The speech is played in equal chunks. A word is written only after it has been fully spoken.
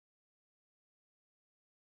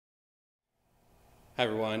Hi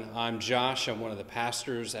everyone, I'm Josh. I'm one of the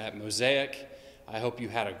pastors at Mosaic. I hope you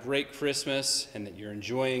had a great Christmas and that you're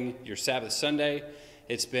enjoying your Sabbath Sunday.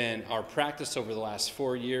 It's been our practice over the last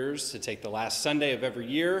 4 years to take the last Sunday of every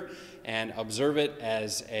year and observe it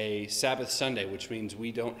as a Sabbath Sunday, which means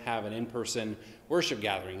we don't have an in-person worship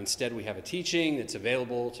gathering. Instead, we have a teaching that's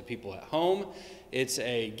available to people at home. It's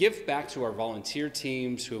a gift back to our volunteer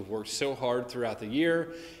teams who have worked so hard throughout the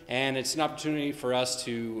year, and it's an opportunity for us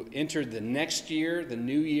to enter the next year, the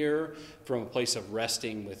new year, from a place of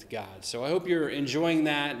resting with God. So I hope you're enjoying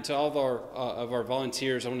that. And to all of our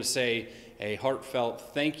volunteers, I want to say a heartfelt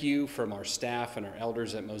thank you from our staff and our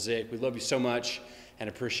elders at Mosaic. We love you so much and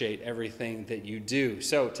appreciate everything that you do.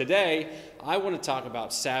 So today, I want to talk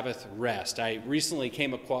about Sabbath rest. I recently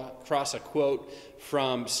came across a quote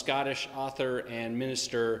from Scottish author and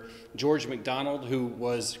minister George MacDonald, who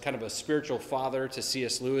was kind of a spiritual father to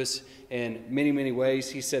C.S. Lewis in many, many ways.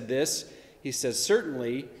 He said this, he says,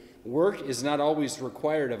 "Certainly, work is not always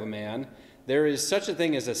required of a man. There is such a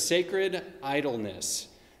thing as a sacred idleness,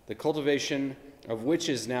 the cultivation of which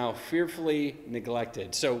is now fearfully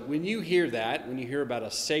neglected." So when you hear that, when you hear about a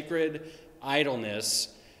sacred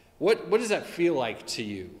idleness, what does that feel like to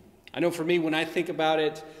you? I know for me, when I think about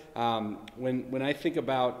it, when I think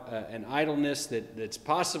about an idleness that's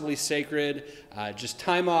possibly sacred, just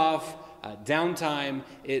time off, downtime,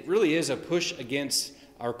 it really is a push against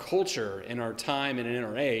our culture in our time and in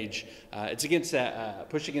our age. It's against that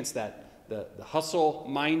push against that the hustle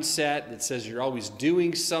mindset that says you're always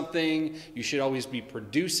doing something, you should always be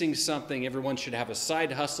producing something, everyone should have a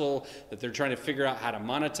side hustle that they're trying to figure out how to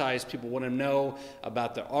monetize. People want to know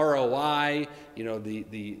about the ROI, you know,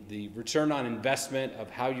 the return on investment of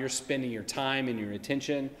how you're spending your time and your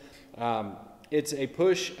attention. It's a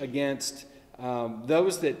push against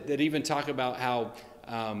those that even talk about how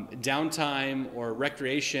downtime or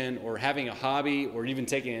recreation or having a hobby or even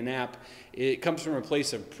taking a nap, it comes from a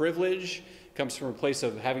place of privilege, comes from a place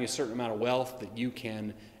of having a certain amount of wealth that you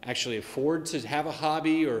can actually afford to have a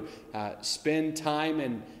hobby or spend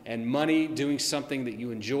time and money doing something that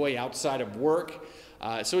you enjoy outside of work.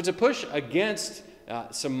 So it's a push against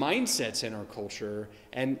some mindsets in our culture,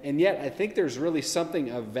 and yet I think there's really something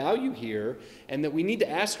of value here, and that we need to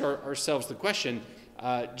ask ourselves the question,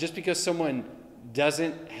 just because someone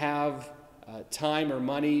doesn't have time or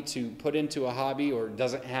money to put into a hobby or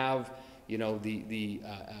doesn't have, you know, the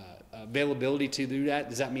availability to do that,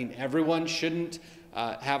 does that mean everyone shouldn't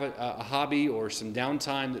have a hobby or some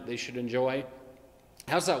downtime that they should enjoy?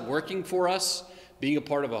 How's that working for us, being a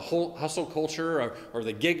part of a whole hustle culture or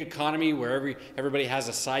the gig economy where everybody has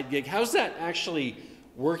a side gig? How's that actually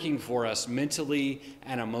working for us mentally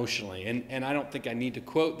and emotionally? And I don't think I need to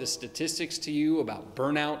quote the statistics to you about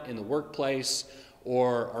burnout in the workplace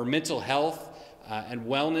or our mental health and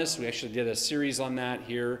wellness. We actually did a series on that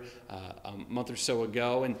here a month or so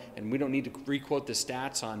ago, and we don't need to re-quote the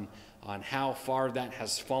stats on how far that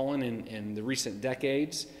has fallen in the recent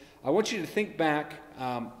decades. I want you to think back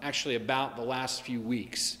actually about the last few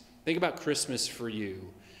weeks. Think about Christmas for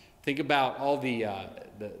you. Think about all the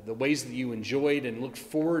ways that you enjoyed and looked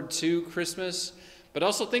forward to Christmas, but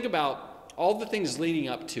also think about all the things leading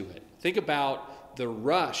up to it. Think about the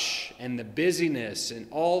rush and the busyness and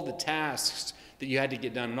all the tasks that you had to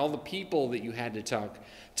get done and all the people that you had to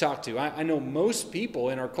talk to. I know most people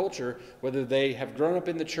in our culture, whether they have grown up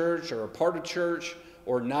in the church or a part of church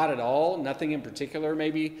or not at all, nothing in particular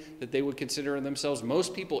maybe that they would consider themselves,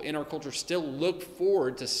 most people in our culture still look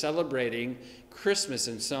forward to celebrating Christmas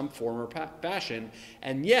in some form or fashion,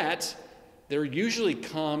 and yet there usually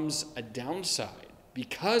comes a downside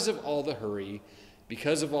because of all the hurry,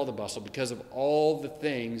 because of all the bustle, because of all the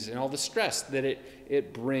things and all the stress that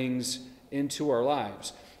it brings into our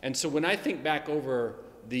lives. And so when I think back over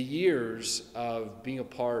the years of being a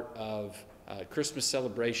part of Christmas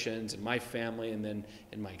celebrations in my family and then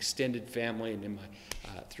in my extended family and in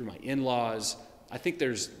through my in-laws, I think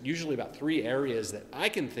there's usually about 3 areas that I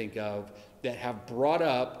can think of that have brought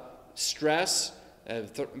up stress,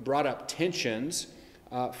 brought up tensions.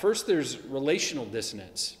 First, there's relational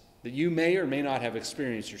dissonance that you may or may not have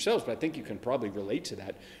experienced yourselves, but I think you can probably relate to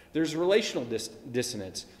that. There's relational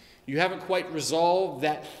dissonance. You haven't quite resolved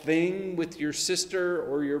that thing with your sister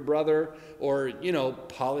or your brother, or, you know,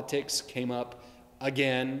 politics came up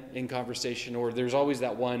again in conversation, or there's always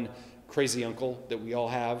that one crazy uncle that we all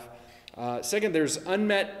have. Second, there's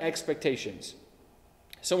unmet expectations.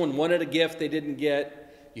 Someone wanted a gift they didn't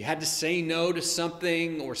get. You had to say no to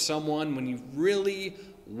something or someone when you really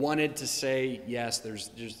wanted to say yes.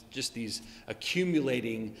 There's just these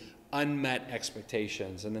accumulating unmet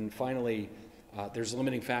expectations. And then finally, there's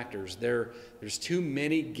limiting factors. There's too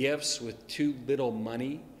many gifts with too little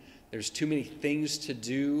money. There's too many things to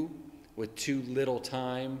do with too little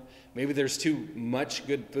time. Maybe there's too much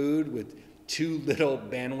good food with too little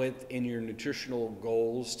bandwidth in your nutritional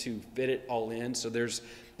goals to fit it all in. So there's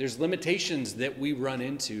limitations that we run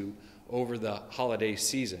into over the holiday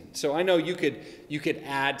season. So I know you could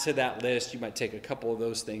add to that list. You might take a couple of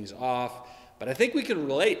those things off, but I think we can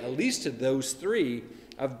relate at least to those three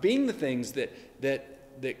of being the things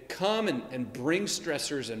that come and bring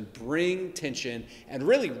stressors and bring tension and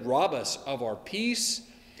really rob us of our peace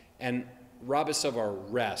and rob us of our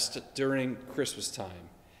rest during Christmas time.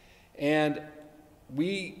 And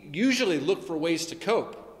we usually look for ways to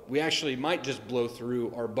cope. We actually might just blow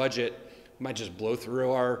through our budget, might just blow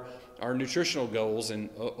through our nutritional goals and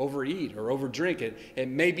overeat or overdrink. It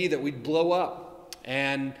may be that we blow up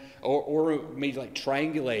and or maybe like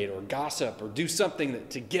triangulate or gossip or do something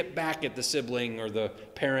to get back at the sibling or the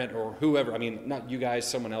parent or whoever. I mean, not you guys,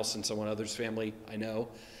 someone else in someone else's family, I know.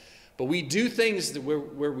 But we do things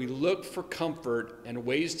where we look for comfort and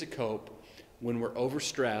ways to cope when we're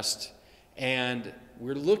overstressed, and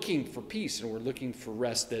we're looking for peace and we're looking for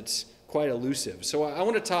rest that's quite elusive. So I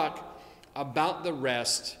want to talk about the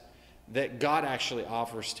rest that God actually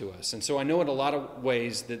offers to us. And so I know in a lot of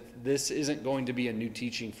ways that this isn't going to be a new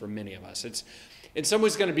teaching for many of us. It's in some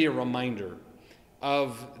ways going to be a reminder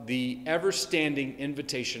of the ever-standing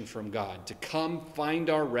invitation from God to come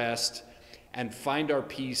find our rest and find our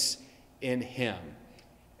peace in Him.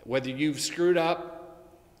 Whether you've screwed up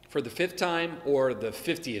for the 5th time or the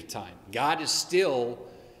 50th time, God is still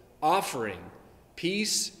offering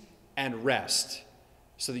peace and rest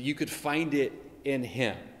so that you could find it in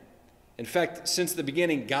Him. In fact, since the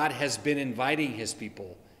beginning, God has been inviting His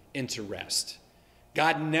people into rest.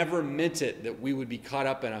 God never meant it that we would be caught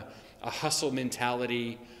up in a hustle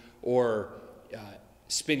mentality or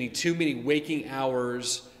spending too many waking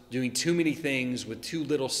hours, doing too many things with too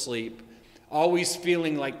little sleep, always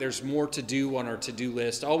feeling like there's more to do on our to-do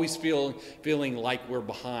list, always feeling like we're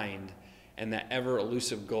behind, and that ever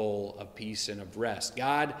elusive goal of peace and of rest.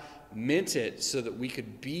 God meant it so that we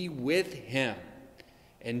could be with Him,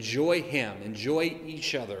 enjoy Him, enjoy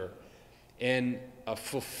each other in a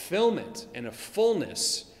fulfillment and a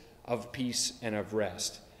fullness of peace and of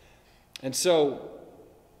rest. And so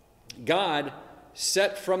God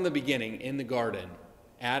set from the beginning in the garden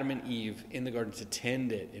Adam and Eve in the garden to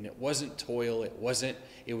tend it, and it wasn't toil, it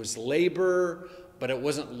was labor, but it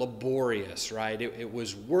wasn't laborious, right? It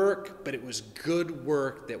was work, but it was good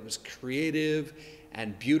work that was creative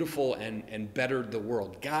and beautiful and bettered the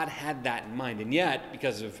world. God had that in mind, and yet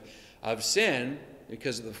because of sin,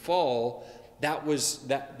 because of the fall, that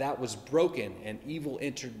was broken, and evil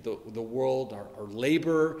entered the world. Our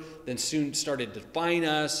labor then soon started to define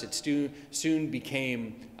us. It soon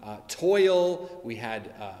became toil. We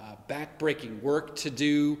had back-breaking work to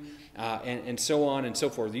do, and so on and so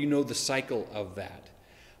forth. You know the cycle of that.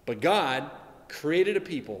 But God created a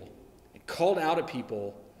people, called out a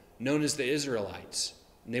people known as the Israelites.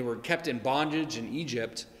 And they were kept in bondage in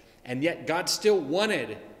Egypt, and yet God still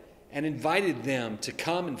wanted and invited them to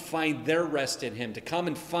come and find their rest in Him, to come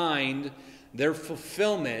and find their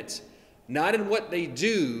fulfillment, not in what they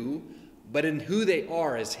do, but in who they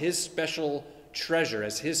are as His special treasure,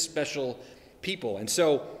 as His special people. And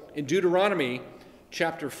so in Deuteronomy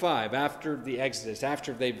chapter 5, after the Exodus,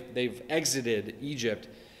 after they've exited Egypt,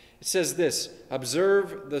 it says this: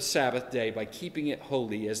 observe the Sabbath day by keeping it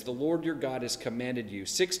holy, as the Lord your God has commanded you.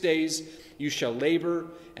 6 days you shall labor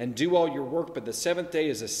and do all your work, but the 7th day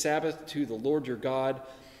is a Sabbath to the Lord your God.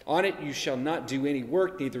 On it you shall not do any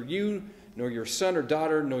work, neither you, nor your son or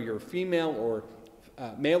daughter, nor your female or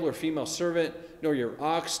male or female servant, nor your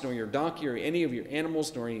ox, nor your donkey, or any of your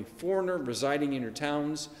animals, nor any foreigner residing in your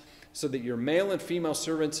towns, so that your male and female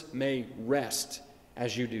servants may rest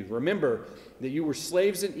as you do. Remember that you were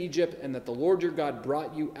slaves in Egypt, and that the Lord your God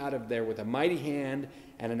brought you out of there with a mighty hand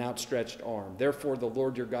and an outstretched arm. Therefore the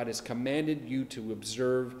Lord your God has commanded you to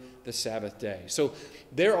observe the Sabbath day. So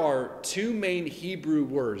there are two main Hebrew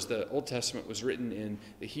words. The Old Testament was written in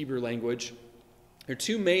the Hebrew language. There are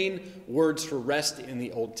two main words for rest in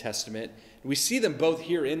the Old Testament. We see them both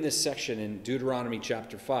here in this section in Deuteronomy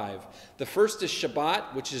chapter 5. The first is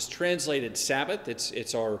Shabbat, which is translated Sabbath.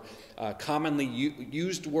 It's our commonly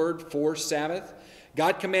used word for Sabbath.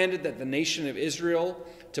 God commanded that the nation of Israel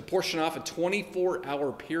to portion off a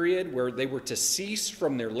 24-hour period where they were to cease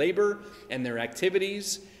from their labor and their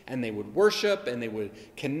activities, and they would worship and they would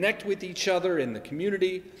connect with each other in the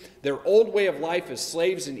community. Their old way of life as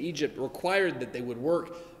slaves in Egypt required that they would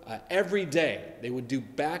work every day. They would do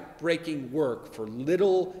back-breaking work for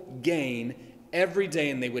little gain every day,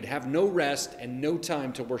 and they would have no rest and no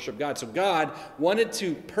time to worship God. So God wanted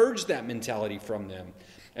to purge that mentality from them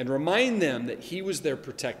and remind them that he was their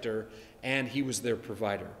protector and he was their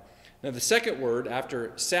provider. Now, the second word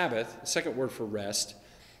after Sabbath, the second word for rest,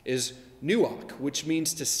 is nuach, which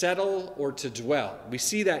means to settle or to dwell. We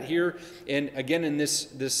see that here, again in this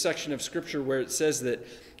section of Scripture where it says that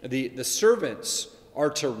the servants are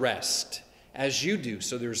to rest as you do.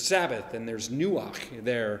 So there's Sabbath and there's nuach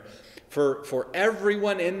there for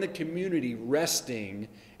everyone in the community resting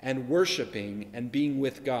and worshiping and being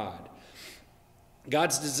with God.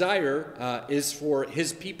 God's desire is for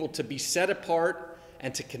his people to be set apart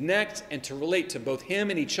and to connect and to relate to both him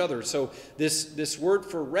and each other. So this word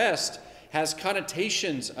for rest has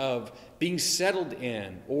connotations of being settled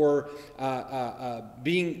in or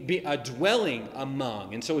being a dwelling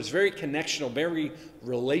among. And so it's very connectional, very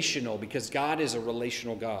relational, because God is a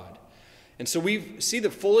relational God. And so we see the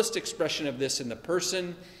fullest expression of this in the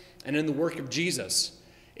person and in the work of Jesus.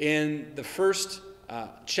 In the first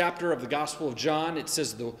chapter of the Gospel of John, it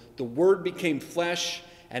says the Word became flesh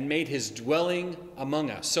and made his dwelling among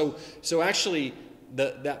us. So actually,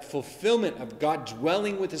 that fulfillment of God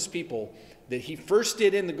dwelling with his people that he first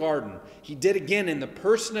did in the garden, he did again in the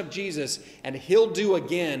person of Jesus, and he'll do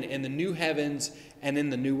again in the new heavens and in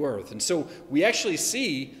the new earth. And so we actually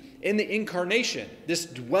see in the incarnation this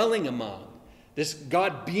dwelling among, this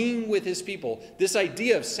God being with his people. This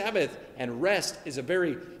idea of Sabbath and rest is a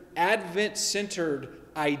very Advent-centered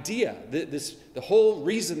idea. The whole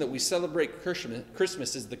reason that we celebrate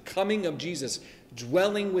Christmas is the coming of Jesus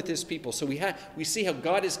dwelling with his people. So we see how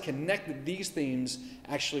God has connected these themes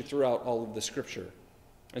actually throughout all of the Scripture.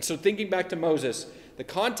 And so thinking back to Moses, the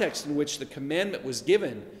context in which the commandment was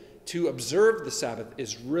given to observe the Sabbath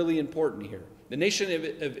is really important here. The nation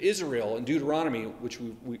of Israel in Deuteronomy, which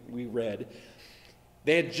we read,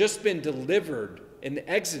 they had just been delivered in the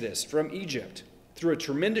Exodus from Egypt through a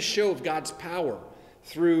tremendous show of God's power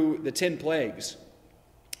through the 10 plagues.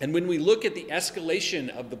 And when we look at the escalation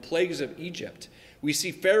of the plagues of Egypt, we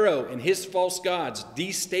see Pharaoh and his false gods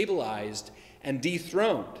destabilized and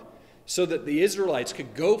dethroned so that the Israelites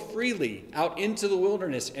could go freely out into the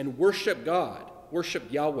wilderness and worship God,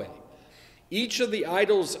 worship Yahweh. Each of the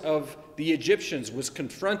idols of the Egyptians was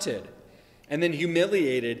confronted and then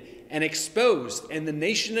humiliated and exposed, and the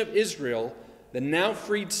nation of Israel, the now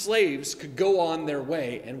freed slaves, could go on their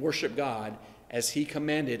way and worship God as he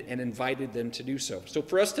commanded and invited them to do so. So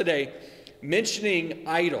for us today, mentioning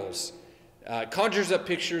idols conjures up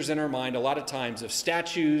pictures in our mind a lot of times of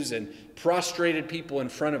statues and prostrated people in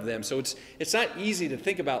front of them. So it's not easy to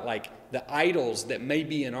think about like the idols that may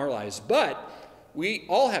be in our lives, but we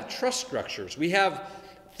all have trust structures. We have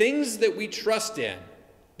things that we trust in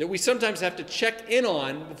that we sometimes have to check in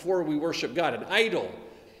on before we worship God. An idol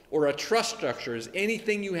or a trust structure is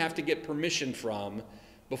anything you have to get permission from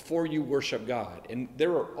before you worship God. And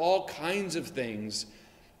there are all kinds of things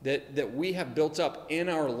that we have built up in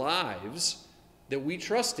our lives that we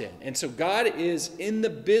trust in. And so God is in the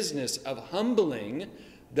business of humbling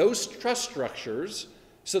those trust structures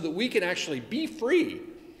so that we can actually be free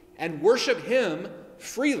and worship him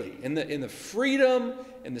freely in the freedom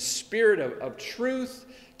and the spirit of truth,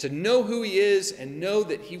 to know who he is and know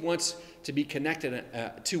that he wants to be connected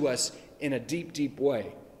to us in a deep, deep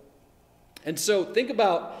way. And so think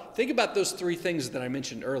about those three things that I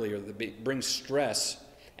mentioned earlier that bring stress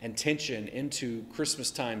and tension into Christmas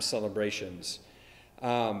time celebrations.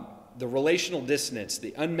 The relational dissonance,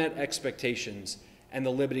 the unmet expectations, and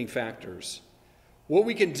the limiting factors. What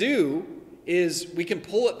we can do is we can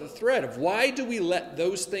pull at the thread of why do we let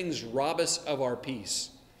those things rob us of our peace?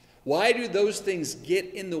 Why do those things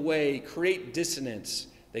get in the way, create dissonance?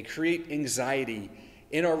 They create anxiety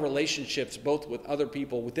in our relationships, both with other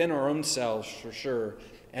people, within our own selves for sure,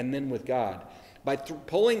 and then with God. By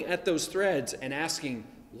pulling at those threads and asking,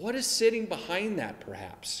 what is sitting behind that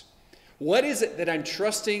perhaps? What is it that I'm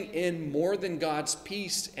trusting in more than God's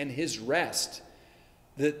peace and his rest?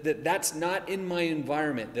 That's not in my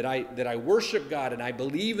environment, that I worship God and I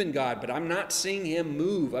believe in God, but I'm not seeing him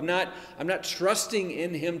move. I'm not trusting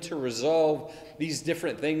in him to resolve these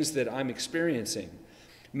different things that I'm experiencing.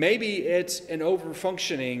 Maybe it's an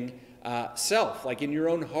over-functioning self, like in your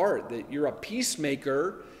own heart, that you're a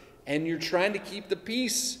peacemaker and you're trying to keep the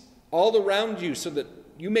peace all around you so that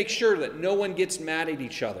you make sure that no one gets mad at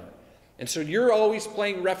each other. And so you're always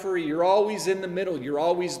playing referee, you're always in the middle, you're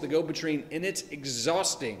always the go-between, and it's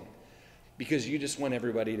exhausting because you just want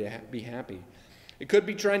everybody to be happy. It could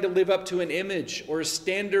be trying to live up to an image or a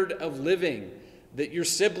standard of living that your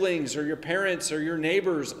siblings or your parents or your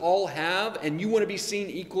neighbors all have, and you want to be seen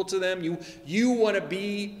equal to them. You want to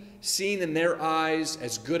be seen in their eyes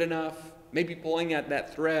as good enough, maybe pulling at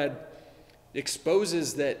that thread,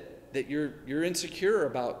 exposes that you're insecure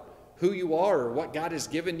about who you are or what God has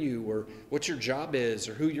given you or what your job is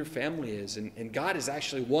or who your family is. And God is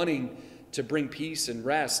actually wanting to bring peace and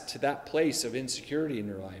rest to that place of insecurity in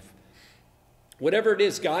your life. Whatever it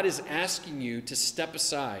is, God is asking you to step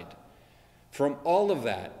aside from all of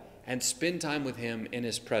that and spend time with him in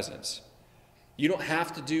his presence. You don't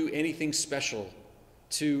have to do anything special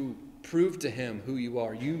to prove to him who you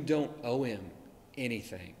are. You don't owe him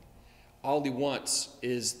anything. All he wants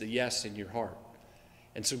is the yes in your heart.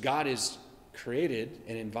 And so God has created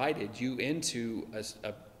and invited you into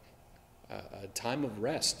a time of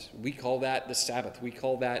rest. We call that the Sabbath. We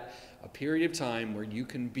call that a period of time where you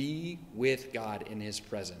can be with God in his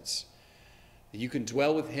presence. You can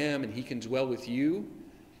dwell with him and he can dwell with you.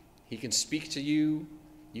 He can speak to you.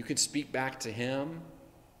 You can speak back to him.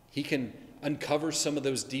 He can uncover some of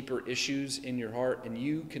those deeper issues in your heart, and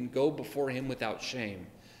you can go before him without shame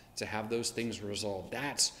to have those things resolved.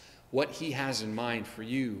 That's what he has in mind for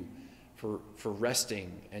you, for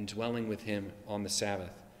resting and dwelling with him on the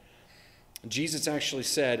Sabbath. Jesus actually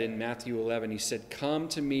said in Matthew 11, he said, "Come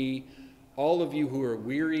to me, all of you who are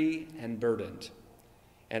weary and burdened,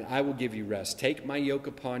 and I will give you rest. Take my yoke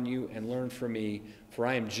upon you and learn from me, for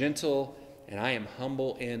I am gentle and I am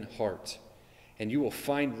humble in heart, and you will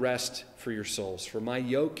find rest for your souls. For my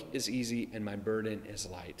yoke is easy and my burden is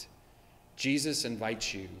light." Jesus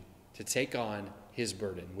invites you to take on his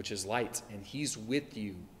burden, which is light, and he's with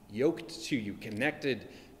you, yoked to you, connected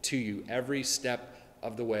to you every step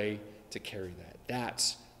of the way to carry that.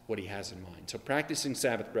 That's what he has in mind. So practicing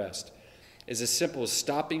Sabbath rest is as simple as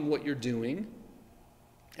stopping what you're doing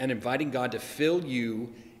and inviting God to fill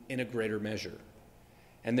you in a greater measure.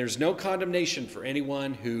 And there's no condemnation for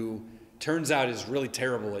anyone who turns out is really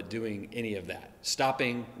terrible at doing any of that.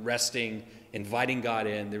 Stopping, resting, inviting God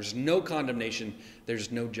in. There's no condemnation.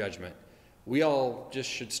 There's no judgment. We all just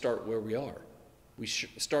should start where we are. We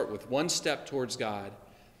should start with one step towards God,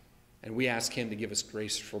 and we ask him to give us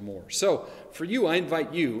grace for more. So for you, I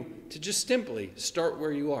invite you to just simply start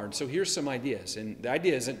where you are. And so here's some ideas. And the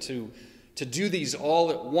idea isn't to do these all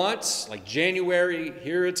at once, like January,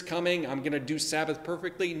 here it's coming, I'm going to do Sabbath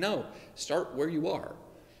perfectly. No, start where you are.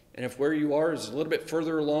 And if where you are is a little bit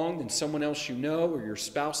further along than someone else you know or your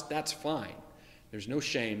spouse, that's fine. There's no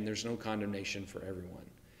shame, there's no condemnation for everyone.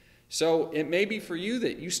 So it may be for you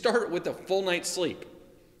that you start with a full night's sleep.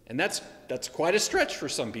 And that's quite a stretch for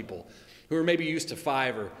some people who are maybe used to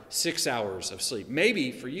 5 or 6 hours of sleep.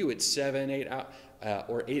 Maybe for you it's 7, 8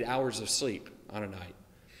 or 8 hours of sleep on a night.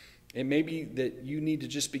 It may be that you need to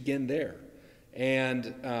just begin there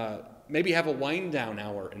and maybe have a wind down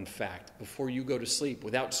hour, in fact, before you go to sleep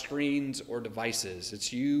without screens or devices.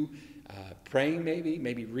 It's you praying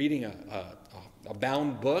maybe reading a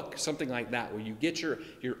bound book, something like that, where you get your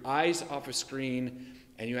eyes off a screen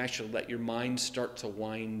and you actually let your mind start to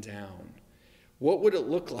wind down. What would it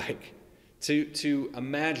look like to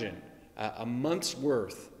imagine a month's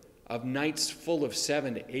worth of nights full of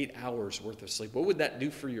 7 to 8 hours worth of sleep? What would that do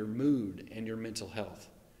for your mood and your mental health?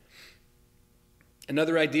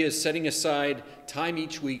 Another idea is setting aside time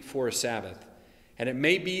each week for a Sabbath. And it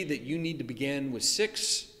may be that you need to begin with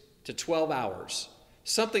 6 to 12 hours.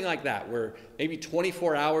 Something like that, where maybe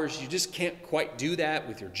 24 hours, you just can't quite do that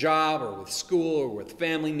with your job or with school or with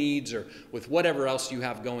family needs or with whatever else you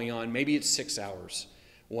have going on. Maybe it's 6 hours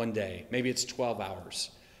one day. Maybe it's 12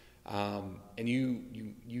 hours. And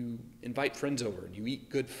you invite friends over and you eat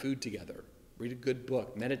good food together, read a good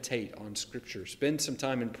book, meditate on Scripture, spend some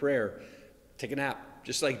time in prayer, take a nap,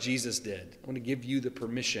 just like Jesus did. I want to give you the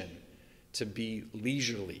permission to be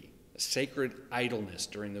leisurely, a sacred idleness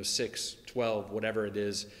during those 6, 12, whatever it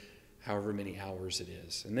is, however many hours it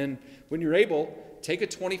is. And then when you're able, take a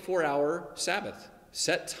 24-hour Sabbath.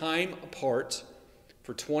 Set time apart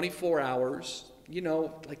for 24 hours. You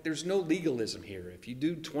know, like there's no legalism here. If you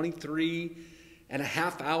do 23 and a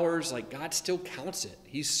half hours, like God still counts it.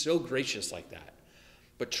 He's so gracious like that.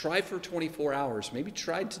 But try for 24 hours. Maybe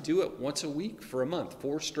try to do it once a week for a month,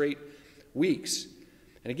 4 straight weeks.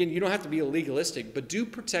 And again, you don't have to be legalistic, but do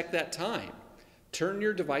protect that time. Turn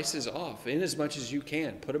your devices off in as much as you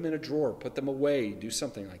can. Put them in a drawer, put them away, do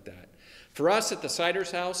something like that. For us at the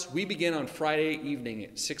Cider's house, we begin on Friday evening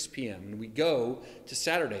at 6 p.m. and we go to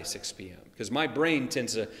Saturday 6 p.m. because my brain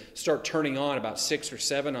tends to start turning on about 6 or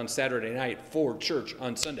 7 on Saturday night for church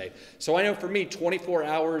on Sunday. So I know for me, 24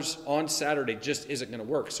 hours on Saturday just isn't going to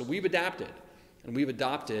work. So we've adapted, and we've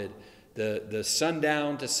adopted the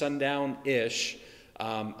sundown to sundown-ish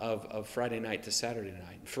of Friday night to Saturday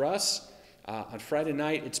night. For us, On Friday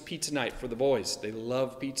night, it's pizza night for the boys. They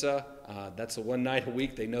love pizza. That's the one night a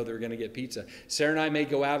week they know they're going to get pizza. Sarah and I may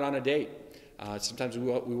go out on a date. Sometimes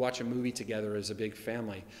we watch a movie together as a big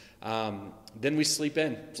family. Then we sleep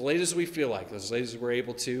in as late as we feel like, as late as we're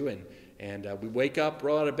able to, and we wake up,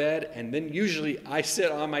 roll out of bed, and then usually I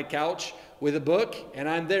sit on my couch with a book, and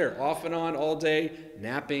I'm there off and on all day,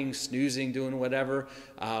 napping, snoozing, doing whatever.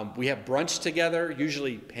 We have brunch together,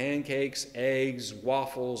 usually pancakes, eggs,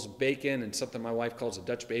 waffles, bacon, and something my wife calls a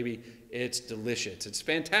Dutch baby. It's delicious. It's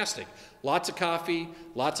fantastic. Lots of coffee,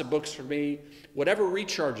 lots of books for me. Whatever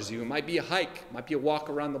recharges you. It might be a hike, it might be a walk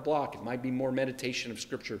around the block, it might be more meditation of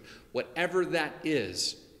Scripture. Whatever that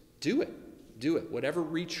is, do it. Do it. Whatever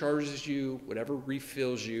recharges you, whatever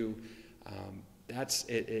refills you, that's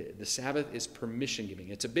it. The Sabbath is permission giving.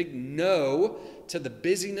 It's a big no to the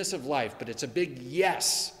busyness of life, but it's a big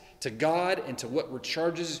yes to God and to what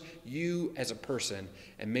recharges you as a person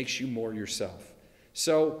and makes you more yourself.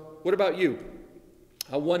 So, what about you?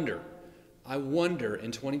 I wonder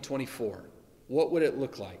in 2024, what would it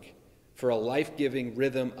look like for a life-giving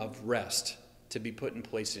rhythm of rest to be put in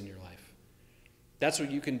place in your life? That's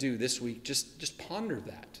what you can do this week. Just ponder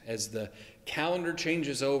that as the calendar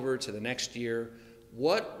changes over to the next year.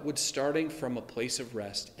 What would starting from a place of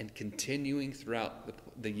rest and continuing throughout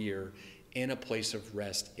the year in a place of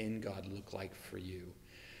rest in God look like for you?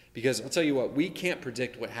 Because I'll tell you what, we can't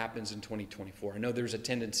predict what happens in 2024. I know there's a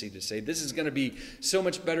tendency to say, this is going to be so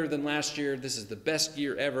much better than last year. This is the best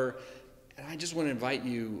year ever. And I just want to invite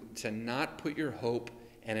you to not put your hope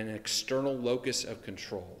in an external locus of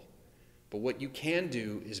control. But what you can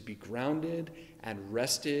do is be grounded and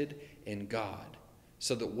rested in God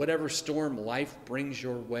so that whatever storm life brings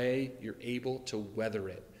your way, you're able to weather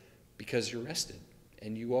it because you're rested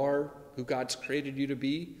and you are who God's created you to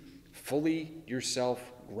be, fully yourself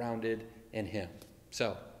grounded in Him.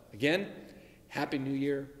 So, again, Happy New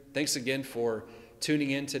Year. Thanks again for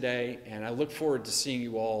tuning in today, and I look forward to seeing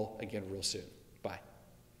you all again real soon.